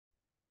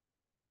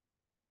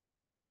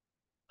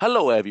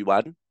Hello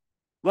everyone,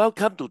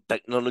 welcome to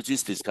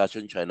Technologies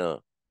Discussion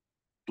channel.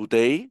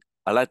 Today,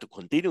 I'd like to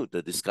continue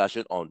the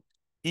discussion on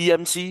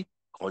EMC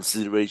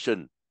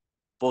consideration.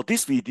 For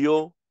this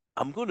video,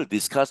 I'm going to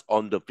discuss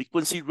on the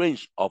frequency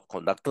range of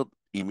conductor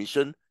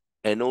emission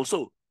and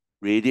also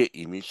radiate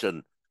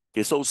emission.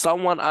 Okay, so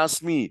someone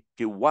asked me,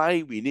 okay,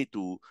 why we need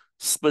to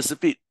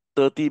specify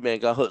 30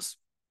 megahertz.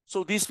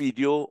 So this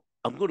video,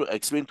 I'm going to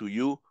explain to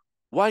you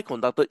why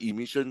conductor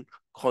emission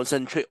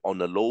concentrate on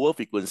the lower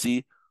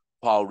frequency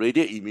while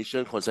radiate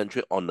emission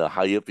concentrate on the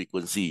higher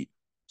frequency.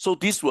 So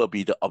this will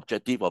be the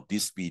objective of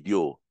this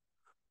video.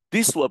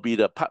 This will be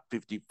the part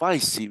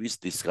 55 series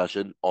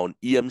discussion on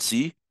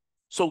EMC.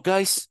 So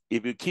guys,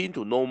 if you're keen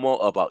to know more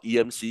about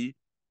EMC,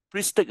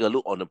 please take a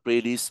look on the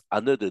playlist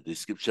under the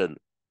description.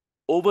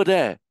 Over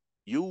there,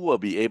 you will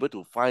be able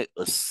to find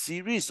a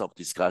series of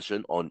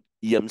discussion on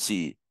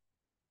EMC.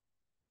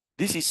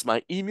 This is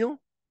my email.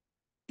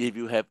 If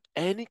you have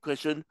any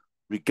question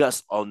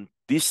regards on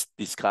this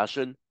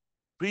discussion,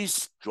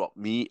 please drop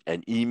me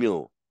an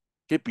email.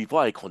 Okay,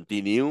 before I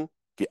continue,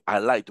 okay, I'd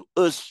like to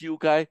urge you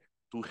guys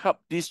to help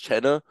this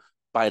channel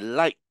by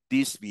like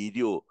this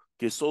video.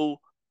 Okay, so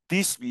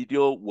this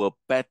video will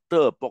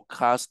better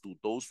broadcast to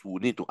those who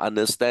need to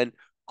understand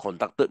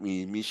conductor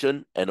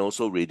emission and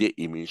also radiate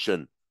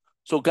emission.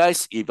 So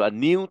guys, if you are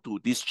new to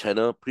this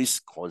channel,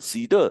 please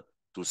consider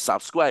to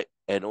subscribe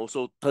and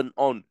also turn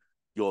on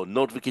your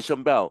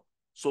notification bell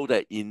so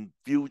that in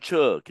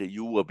future, okay,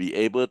 you will be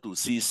able to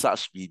see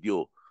such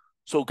video.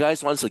 So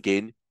guys, once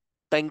again,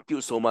 thank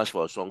you so much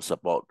for your strong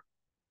support.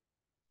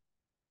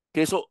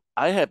 Okay, so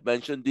I have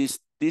mentioned this.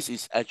 This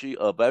is actually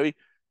a very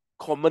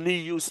commonly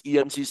used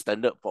EMC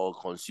standard for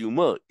a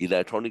consumer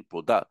electronic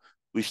product,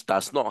 which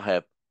does not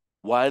have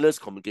wireless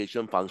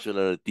communication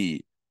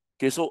functionality.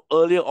 Okay, so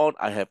earlier on,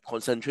 I have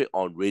concentrated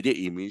on radiate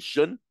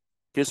emission.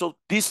 Okay, so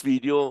this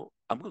video,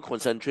 I'm going to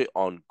concentrate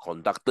on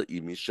conductor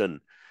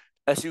emission.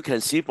 As you can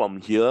see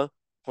from here,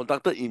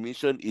 conductor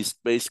emission is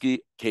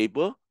basically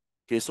cable.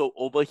 Okay, so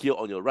over here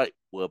on your right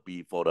will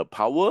be for the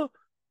power,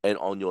 and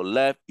on your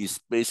left is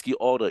basically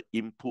all the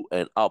input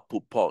and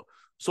output port.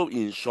 So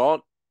in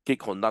short, okay,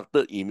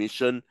 conductor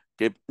emission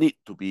need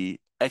to be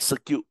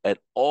executed at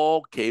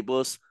all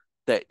cables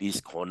that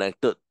is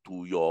connected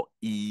to your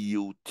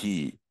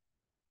EUT.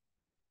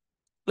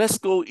 Let's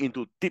go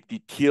into deep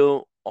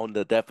detail on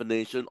the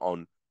definition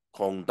on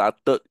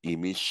conductor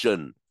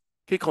emission.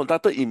 Okay,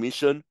 conductor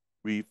emission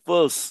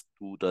refers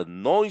to the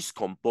noise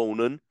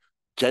component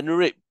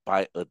generated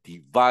by a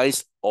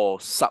device or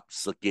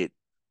subcircuit.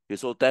 Okay,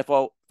 so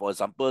therefore, for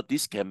example,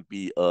 this can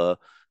be a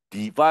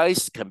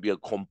device, can be a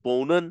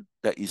component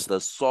that is the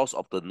source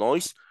of the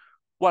noise.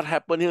 What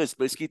happened here is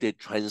basically they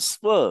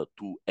transfer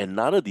to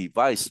another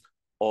device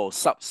or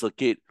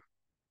subcircuit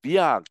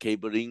via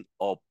cabling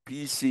or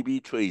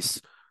PCB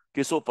trace.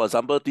 Okay, so for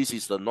example, this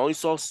is the noise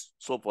source.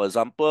 So for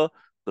example,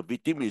 the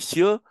victim is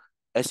here.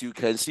 As you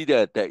can see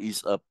that there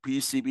is a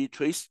PCB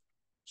trace.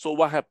 So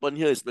what happened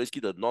here is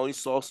basically the noise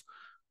source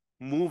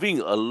moving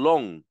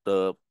along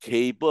the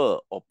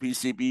cable or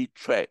PCB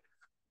track,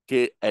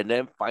 okay, and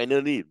then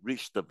finally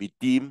reach the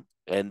victim,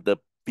 and the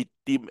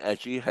victim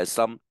actually has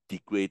some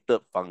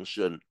degraded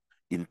function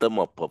in terms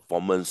of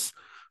performance.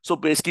 So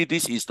basically,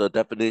 this is the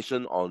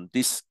definition on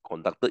this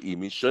conductor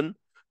emission.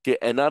 Okay,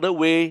 another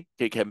way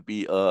it can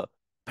be a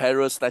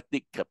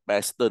parasitic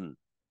capacitance.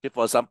 Okay,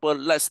 for example,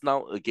 let's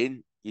now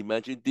again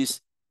imagine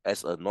this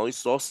as a noise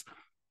source.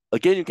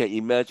 Again, you can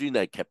imagine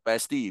a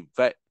capacity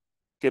effect.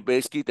 Okay,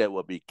 basically there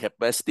will be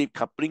capacitive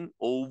coupling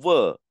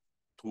over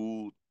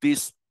to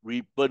this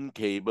ribbon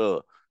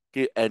cable.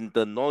 Okay, and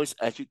the noise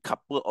actually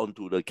couple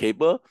onto the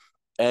cable,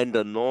 and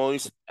the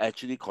noise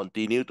actually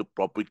continue to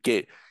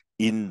propagate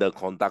in the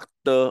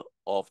conductor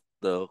of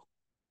the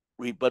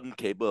ribbon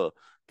cable.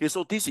 Okay,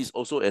 so this is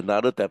also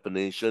another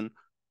definition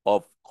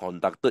of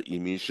conductor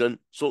emission.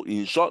 So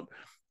in short,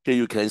 okay,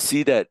 you can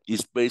see that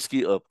it's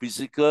basically a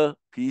physical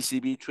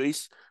PCB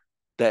trace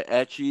that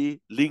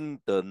actually link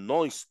the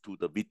noise to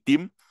the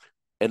victim.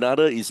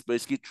 Another is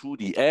basically through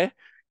the air.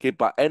 Okay,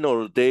 but end of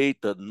the day,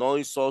 the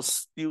noise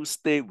source still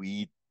stay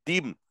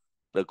within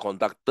the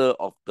conductor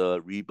of the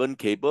ribbon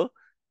cable,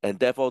 and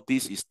therefore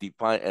this is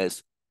defined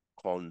as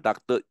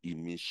conductor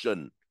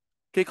emission.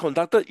 Okay,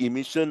 conductor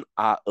emission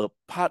are a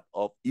part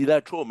of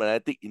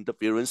electromagnetic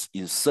interference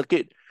in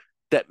circuit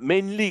that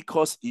mainly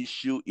cause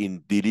issue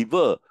in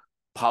deliver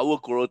power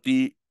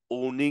quality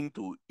owing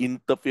to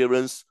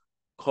interference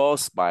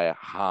caused by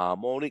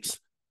harmonics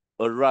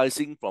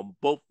arising from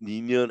both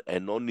linear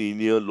and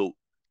non-linear load,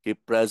 okay,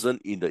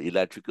 present in the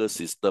electrical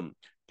system.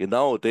 Okay,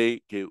 nowadays,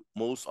 okay,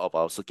 most of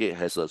our circuit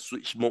has a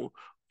switch mode,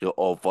 okay,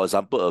 or for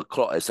example, a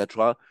clock,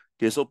 etc.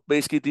 Okay, so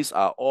basically these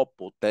are all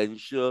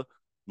potential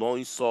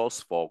noise source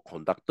for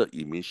conductor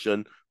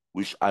emission,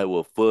 which I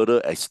will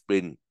further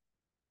explain.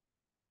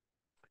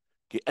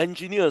 Okay,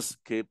 engineers,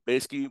 okay,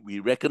 basically we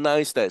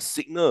recognize that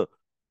signal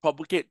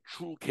propagate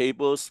through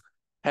cables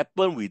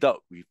happen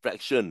without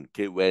reflection,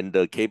 okay, when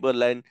the cable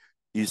length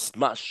is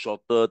much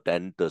shorter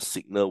than the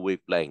signal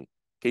wavelength.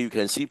 Okay, you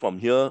can see from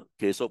here,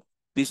 okay, so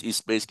this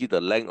is basically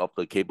the length of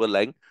the cable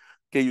length.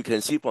 Okay, you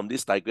can see from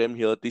this diagram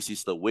here, this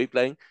is the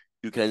wavelength.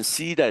 You can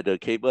see that the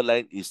cable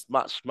length is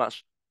much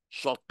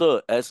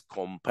shorter as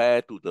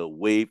compared to the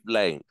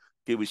wavelength.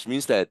 Okay, which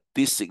means that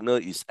this signal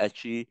is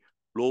actually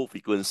low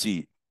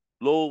frequency.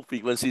 Low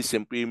frequency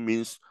simply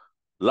means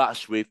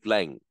large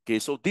wavelength. Okay,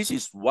 so this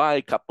is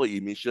why coupled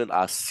emission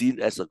are seen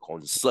as a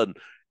concern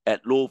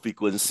at low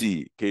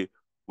frequency. Okay,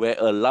 where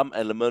a lump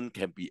element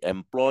can be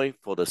employed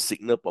for the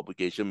signal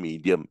propagation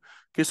medium.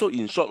 Okay, so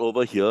in short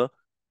over here,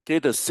 okay,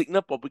 the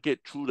signal propagate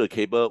through the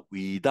cable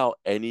without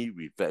any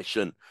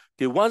reflection.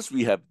 Okay, once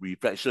we have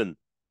reflection,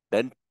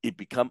 then it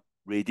becomes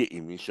radiate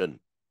emission.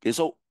 Okay,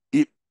 so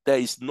if there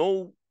is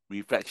no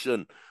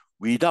reflection,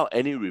 without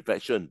any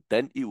reflection,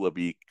 then it will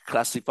be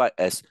classified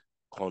as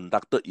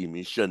conductor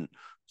emission.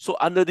 So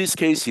under this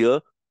case here,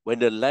 when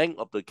the length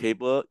of the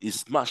cable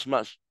is much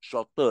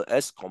shorter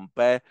as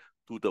compared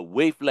to the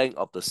wavelength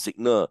of the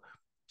signal,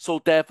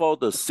 so therefore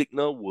the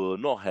signal will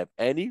not have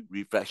any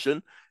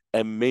reflection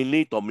and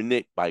mainly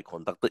dominate by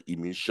conductor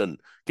emission.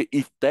 Okay,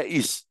 if there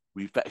is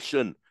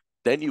reflection,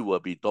 then it will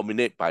be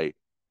dominated by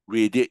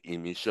radiate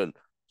emission.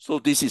 So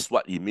this is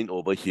what it means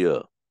over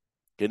here.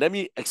 Okay, let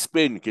me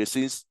explain, okay,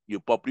 since you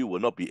probably will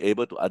not be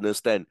able to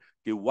understand,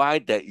 okay, why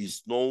there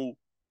is no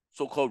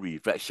so-called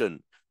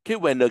reflection. Okay,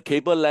 when the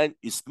cable length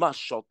is much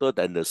shorter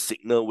than the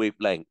signal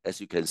wavelength,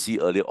 as you can see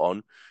earlier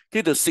on,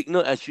 okay, the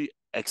signal actually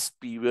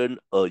experience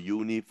a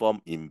uniform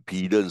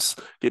impedance.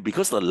 Okay,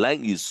 because the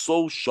length is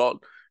so short,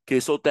 okay,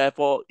 so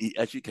therefore it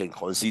actually can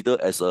consider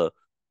as a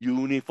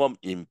uniform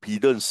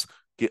impedance,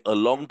 okay,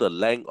 along the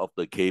length of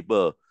the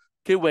cable.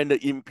 Okay, when the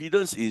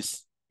impedance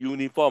is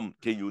uniform,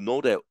 okay, you know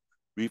that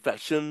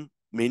reflection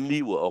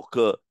mainly will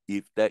occur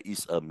if there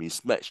is a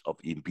mismatch of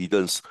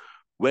impedance.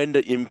 When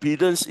the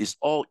impedance is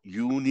all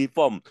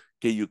uniform,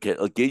 okay, you can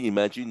again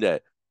imagine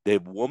that there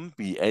won't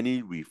be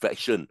any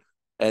reflection.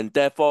 And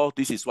therefore,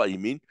 this is what it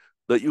means.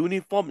 The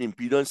uniform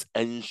impedance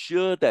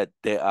ensure that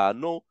there are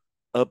no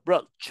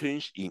abrupt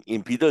change in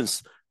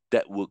impedance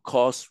that will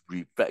cause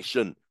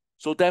reflection.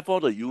 So therefore,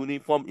 the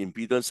uniform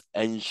impedance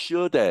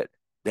ensure that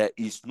there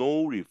is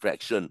no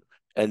reflection,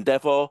 and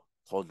therefore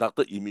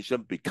conductor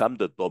emission become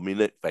the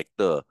dominant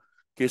factor.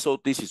 Okay, so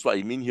this is what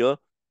I mean here.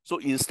 So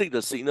instead,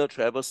 the signal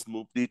travels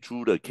smoothly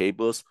through the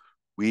cables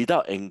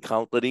without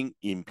encountering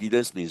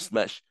impedance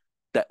mismatch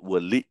that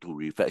will lead to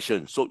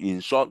reflection. So in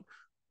short,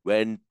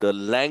 when the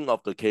length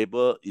of the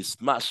cable is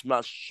much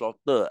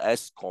shorter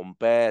as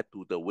compared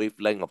to the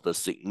wavelength of the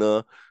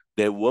signal,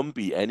 there won't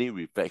be any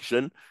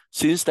reflection.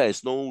 Since there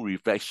is no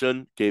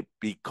reflection, okay,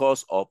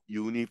 because of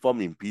uniform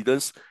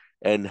impedance,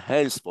 and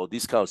hence for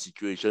this kind of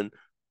situation,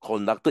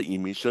 conductor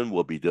emission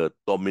will be the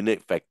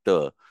dominant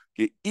factor.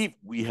 Okay, if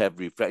we have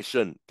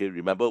reflection, okay,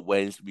 remember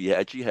when we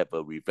actually have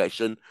a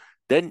reflection,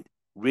 then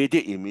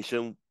radiate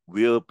emission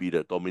will be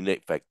the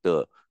dominant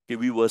factor. Okay,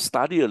 we will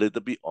study a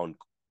little bit on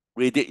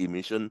radiate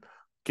emission,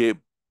 okay,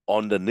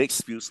 on the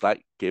next few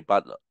slides, okay,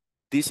 but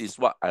this is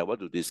what I want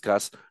to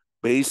discuss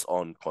based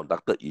on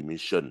conductor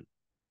emission.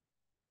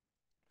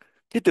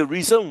 Okay, the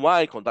reason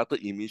why conductor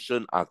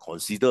emission are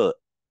considered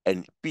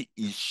a big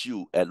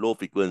issue at low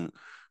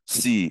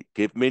frequency,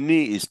 okay,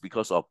 mainly is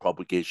because of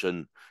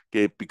propagation.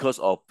 Okay, because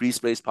of free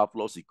space path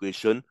loss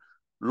equation,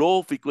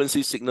 low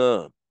frequency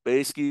signal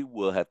basically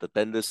will have the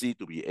tendency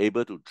to be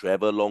able to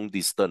travel long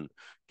distance.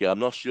 Okay, I'm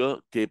not sure,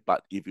 okay,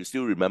 but if you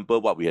still remember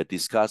what we had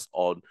discussed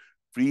on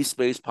free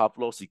space path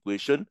loss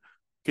equation,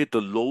 okay, the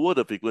lower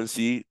the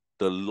frequency,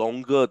 the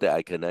longer that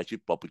I can actually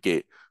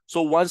propagate.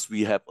 So once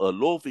we have a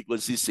low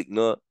frequency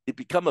signal, it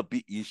becomes a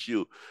big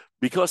issue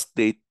because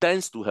they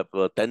tend to have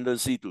a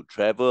tendency to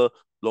travel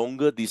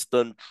longer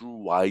distance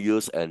through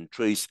wires and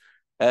trace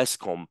as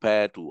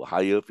compared to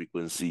higher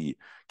frequency.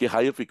 Okay,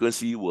 higher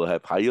frequency will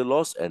have higher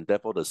loss and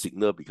therefore the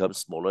signal becomes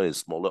smaller and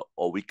smaller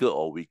or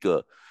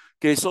weaker.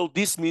 Okay, so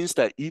this means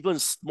that even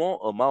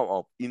small amount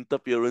of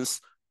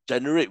interference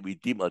generated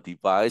within a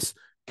device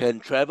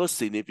can travel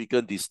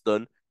significant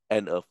distance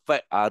and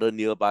affect other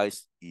nearby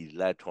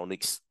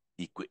electronics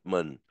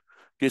equipment.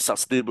 Okay,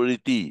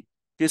 sustainability.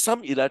 Okay,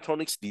 some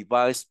electronics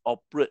device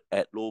operate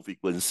at low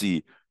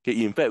frequency.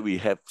 Okay, in fact, we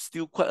have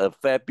still quite a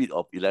fair bit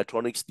of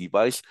electronics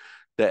device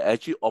that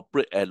actually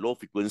operate at low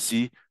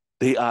frequency.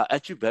 They are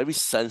actually very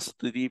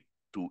sensitive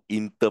to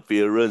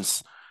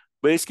interference.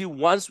 Basically,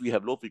 once we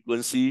have low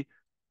frequency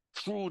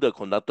through the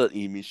conductor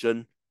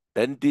emission,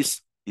 then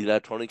this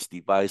electronics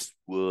device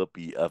will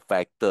be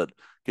affected.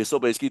 Okay, so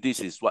basically this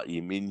is what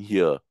it means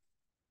here.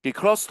 Okay,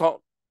 crosstalk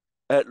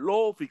at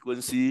low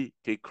frequency,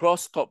 okay,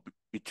 crosstalk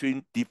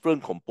between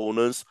different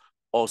components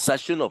or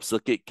section of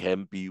circuit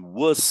can be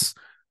worse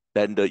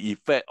than the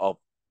effect of,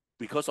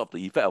 because of the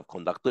effect of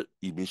conductor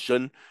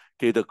emission.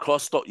 Okay, the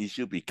crosstalk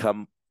issue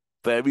become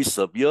very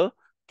severe.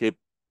 Okay,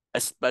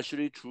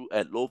 especially true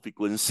at low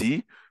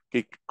frequency.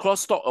 Okay,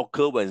 crosstalk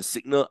occur when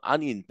signal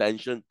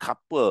unintentional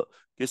couple.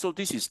 Okay, so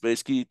this is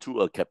basically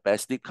through a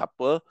capacitive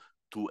couple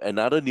to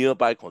another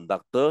nearby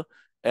conductor,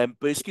 and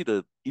basically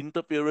the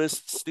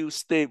interference still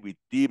stay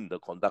within the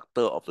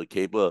conductor of the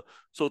cable.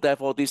 So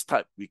therefore, this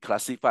type we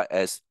classify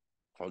as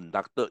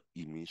conductor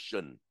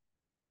emission.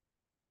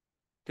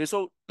 Okay,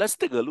 so let's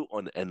take a look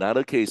on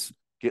another case.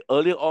 Okay,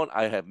 earlier on,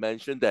 I have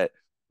mentioned that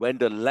when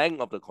the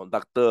length of the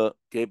conductor,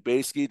 okay,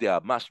 basically they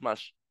are much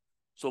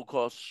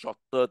so-called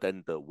shorter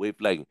than the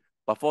wavelength.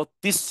 But for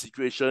this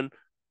situation,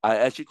 I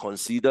actually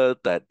consider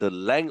that the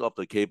length of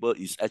the cable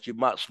is actually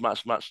much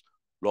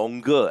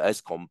longer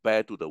as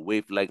compared to the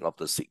wavelength of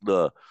the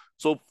signal.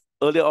 So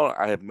earlier on,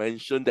 I have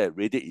mentioned that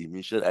radiated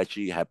emission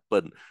actually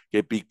happen,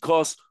 okay,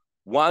 because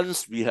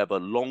once we have a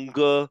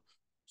longer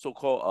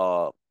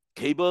so-called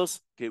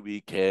cables, okay,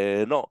 we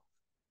cannot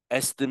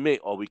estimate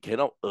or we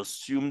cannot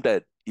assume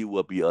that it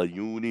will be a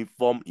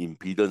uniform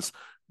impedance.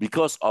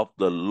 Because of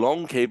the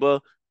long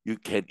cable, you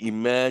can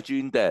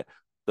imagine that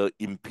the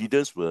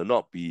impedance will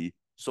not be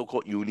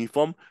so-called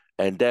uniform,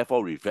 and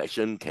therefore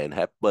reflection can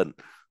happen.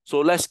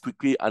 So let's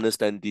quickly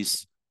understand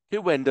this. Okay,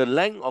 when the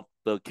length of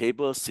the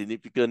cable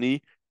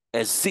significantly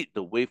exceed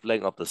the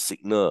wavelength of the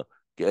signal,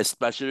 okay,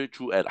 especially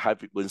through at high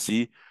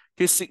frequency,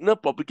 okay, signal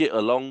propagate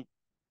along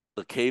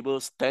the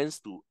cables tends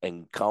to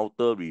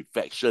encounter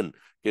reflection.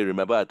 Okay,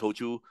 remember I told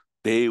you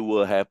they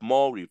will have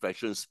more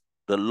reflections.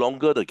 The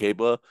longer the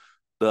cable,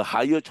 the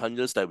higher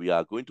chances that we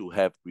are going to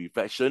have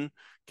reflection,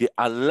 okay,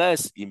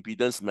 unless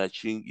impedance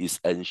matching is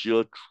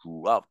ensured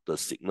throughout the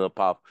signal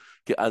path.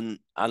 Okay,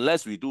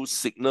 unless we do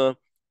signal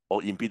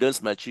or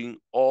impedance matching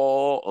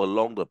all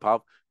along the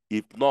path,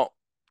 if not,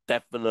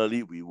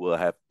 definitely we will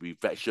have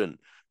reflection.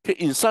 Okay,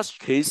 in such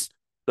case,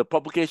 the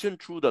propagation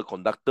through the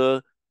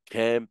conductor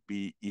can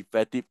be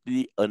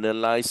effectively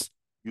analyzed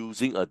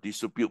using a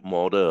distribute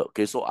model.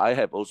 Okay, so I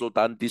have also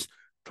done this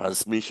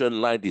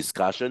transmission line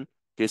discussion.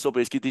 Okay, so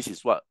basically this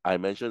is what I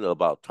mentioned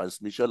about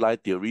transmission line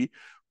theory.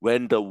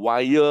 When the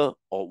wire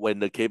or when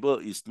the cable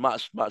is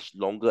much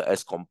longer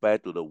as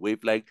compared to the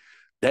wavelength,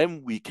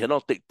 then we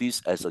cannot take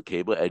this as a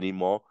cable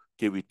anymore.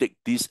 Okay, we take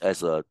this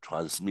as a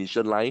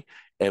transmission line,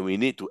 and we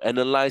need to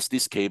analyze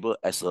this cable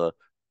as a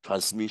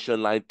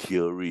transmission line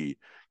theory.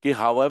 Okay,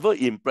 however,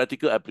 in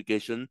practical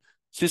application,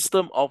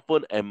 systems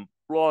often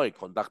employ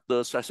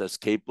conductors such as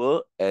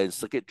cable and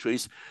circuit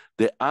trays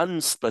that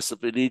aren't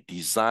specifically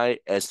designed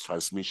as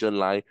transmission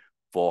line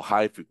for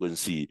high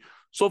frequency.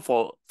 So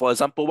for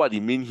example, what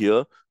it mean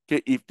here,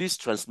 okay, if this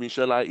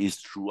transmission line is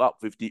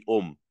throughout 50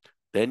 ohm,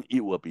 then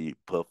it will be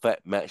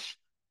perfect match.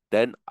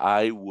 Then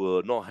I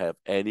will not have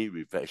any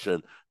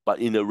reflection. But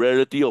in the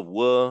reality of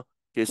world,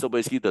 okay, so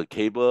basically the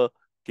cable,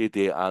 okay,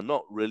 they are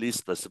not really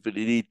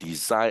specifically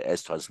designed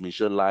as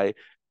transmission line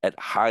at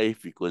high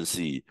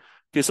frequency.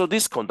 Okay, so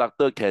this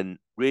conductor can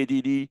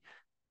readily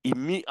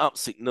emit out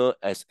signal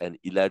as an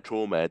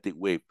electromagnetic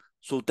wave.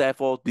 So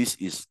therefore, this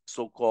is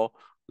so-called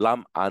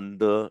lump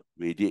under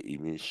radiate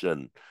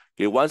emission.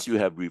 Okay, once you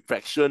have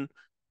reflection,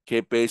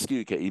 okay, basically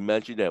you can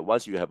imagine that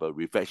once you have a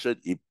reflection,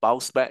 it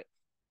bounces back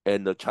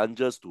and the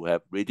chances to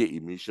have radiate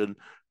emission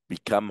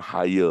become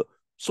higher.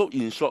 So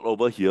in short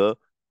over here,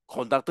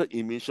 conductor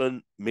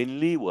emission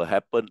mainly will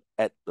happen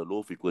at the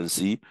low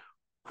frequency,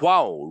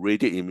 while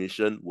radiate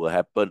emission will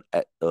happen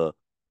at a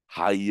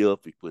higher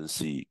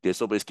frequency. Okay,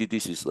 so basically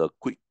this is a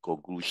quick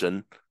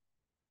conclusion.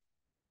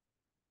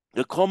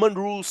 The common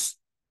rules,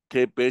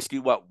 okay, basically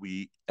what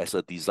we as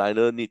a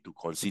designer need to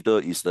consider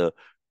is the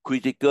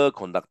critical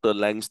conductor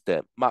lengths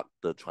that mark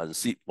the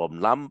transit from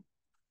lump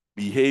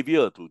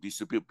behavior to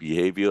distribute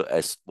behavior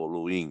as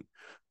following.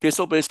 Okay,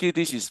 so basically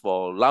this is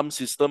for lump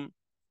system.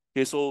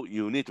 Okay, so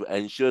you need to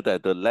ensure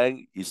that the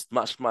length is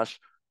much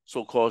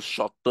so-called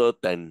shorter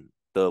than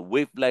the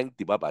wavelength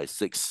divided by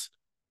 6.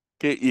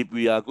 Okay, if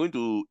we are going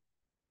to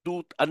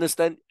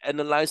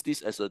analyze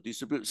this as a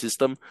distributed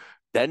system,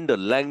 then the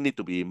length need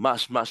to be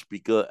much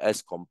bigger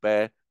as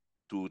compared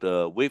to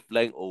the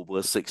wavelength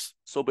over 6.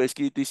 So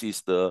basically, this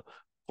is the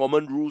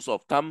common rules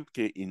of thumb,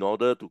 okay, in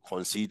order to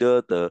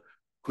consider the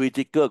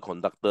critical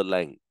conductor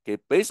length.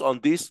 Okay, based on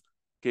this,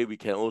 okay, we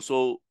can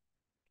also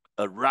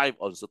arrive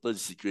on certain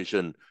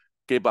situation.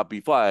 Okay, but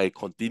before I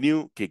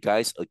continue, okay,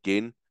 guys,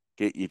 again,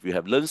 okay, if you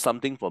have learned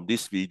something from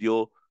this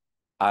video,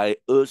 I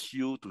urge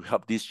you to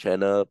help this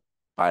channel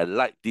by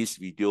like this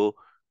video.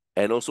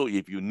 And also,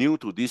 if you're new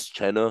to this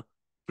channel,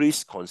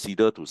 please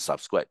consider to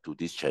subscribe to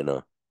this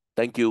channel.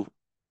 Thank you.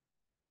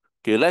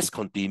 Okay, let's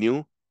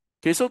continue.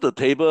 Okay, so the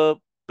table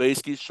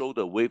basically show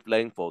the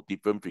wavelength for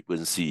different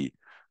frequency.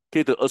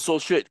 Okay, the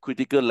associated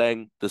critical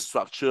length, the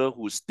structure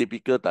whose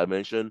typical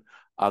dimension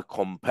are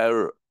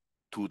compared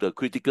to the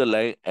critical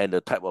length and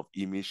the type of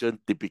emission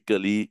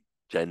typically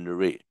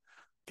generate.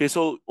 Okay,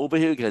 so over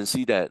here you can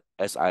see that,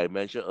 as I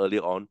mentioned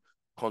earlier on,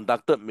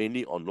 conducted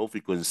mainly on low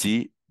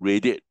frequency,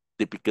 radiate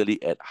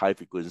typically at high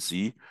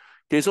frequency.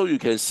 Okay, so you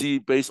can see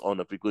based on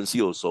the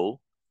frequency also.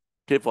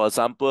 Okay, for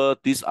example,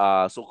 these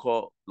are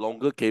so-called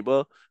longer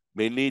cable.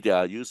 Mainly they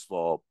are used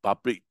for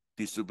public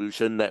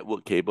distribution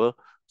network cable.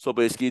 So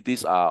basically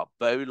these are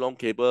very long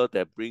cable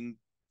that bring,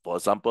 for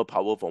example,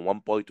 power from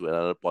one point to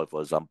another point,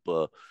 for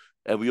example.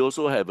 And we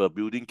also have a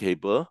building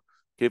cable.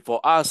 Okay, for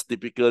us,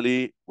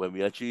 typically, when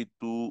we actually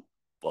do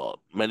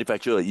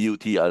manufacture a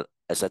EUT,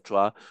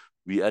 etc.,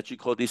 we actually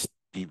call this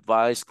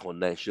device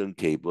connection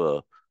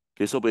cable.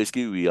 Okay, so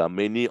basically we are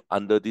mainly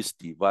under this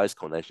device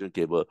connection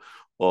cable.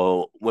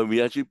 Or when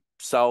we actually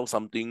sell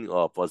something,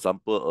 for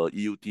example, a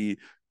EUT,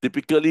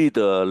 typically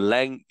the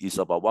length is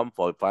about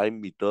 1.5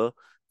 meter.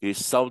 Okay,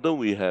 seldom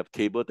we have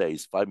cable that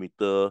is 5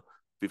 meter,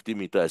 50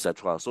 meter,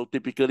 etc. So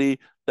typically,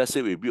 let's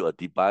say we build a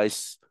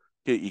device,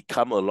 okay, it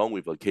come along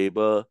with a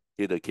cable.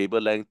 Okay, the cable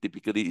length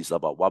typically is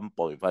about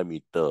 1.5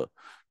 meter.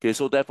 Okay,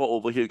 so therefore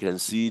over here you can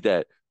see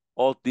that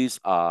all these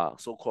are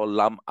so-called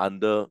lump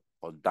under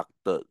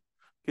conducted.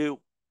 Okay,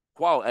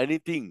 while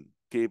anything,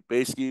 okay,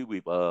 basically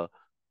with a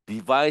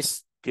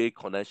device, okay,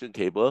 connection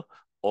cable,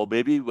 or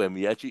maybe when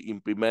we actually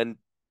implement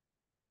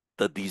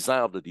the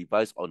design of the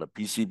device on a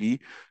PCB,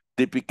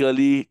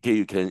 typically, okay,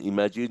 you can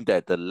imagine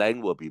that the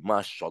length will be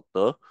much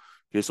shorter.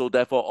 Okay, so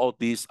therefore, all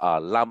these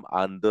are lumped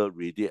under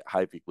radiate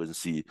high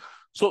frequency.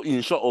 So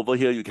in short, over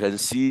here, you can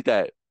see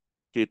that,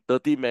 okay,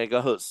 30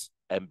 megahertz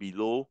and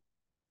below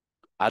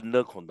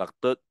under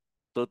conducted,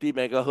 30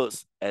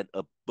 megahertz and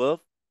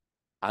above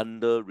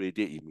under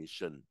radiate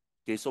emission.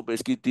 Okay, so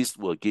basically this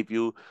will give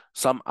you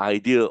some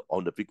idea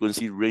on the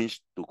frequency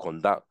range to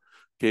conduct,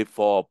 okay,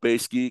 for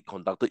basically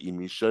conducted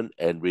emission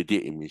and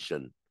radiate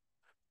emission.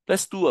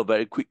 Let's do a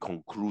very quick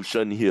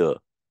conclusion here.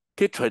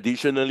 Okay,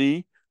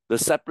 traditionally, the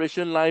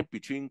separation line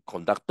between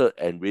conducted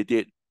and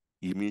radiate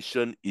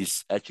emission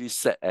is actually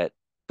set at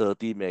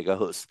 30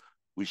 megahertz,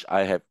 which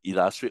I have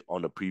illustrated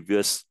on the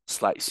previous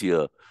slides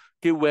here.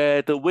 Okay,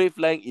 where the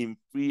wavelength in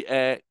free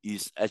air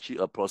is actually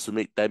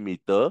approximate 10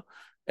 meter,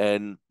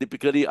 and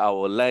typically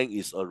our length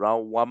is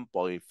around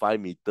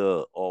 1.5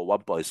 meter or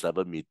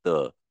 1.7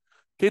 meter.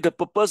 Okay, the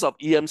purpose of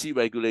EMC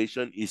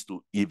regulation is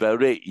to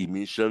evaluate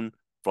emission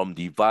from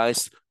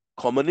device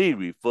commonly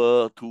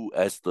referred to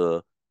as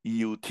the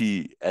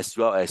EUT as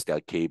well as their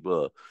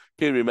cable.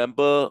 Okay,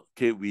 remember,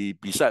 okay, we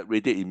beside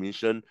radiate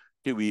emission,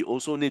 okay, we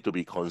also need to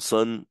be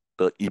concerned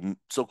the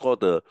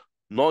so-called the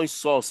noise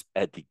source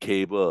at the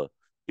cable.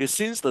 Okay,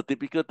 since the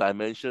typical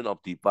dimension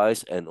of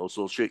device and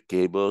associated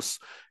cables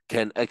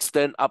can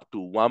extend up to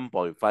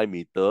 1.5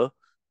 meter,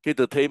 okay,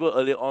 the table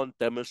earlier on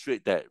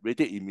demonstrate that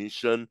radiate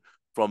emission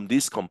from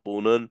this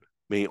component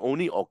may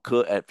only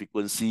occur at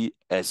frequency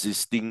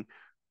existing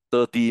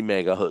 30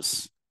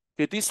 megahertz.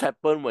 Okay, this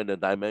happens when the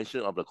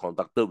dimension of the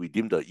conductor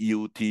within the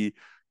EUT,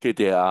 okay,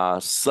 they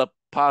are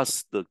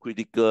surpass the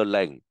critical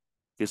length.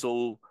 Okay,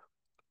 so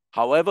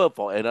however,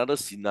 for another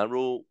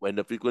scenario, when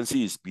the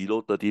frequency is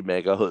below 30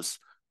 megahertz,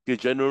 okay,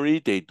 generally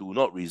they do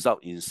not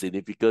result in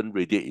significant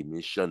radiate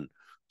emission.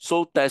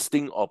 So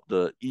testing of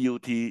the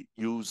EUT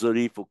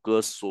usually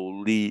focus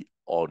solely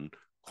on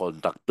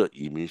conducted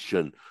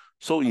emission.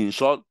 So in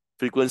short,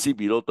 frequency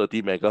below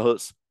 30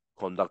 megahertz,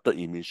 conducted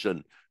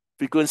emission.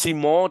 Frequency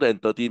more than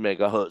 30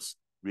 megahertz,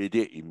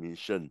 radiate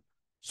emission.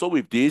 So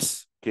with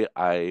this, okay,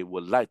 I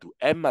would like to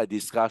end my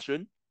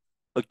discussion.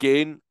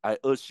 Again, I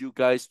urge you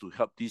guys to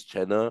help this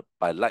channel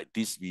by like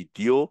this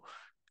video.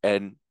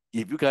 And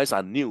if you guys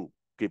are new,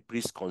 okay,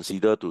 please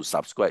consider to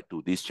subscribe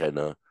to this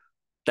channel.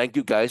 Thank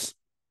you guys.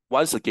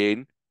 Once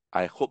again,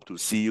 I hope to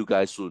see you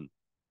guys soon.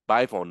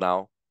 Bye for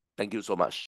now. Thank you so much.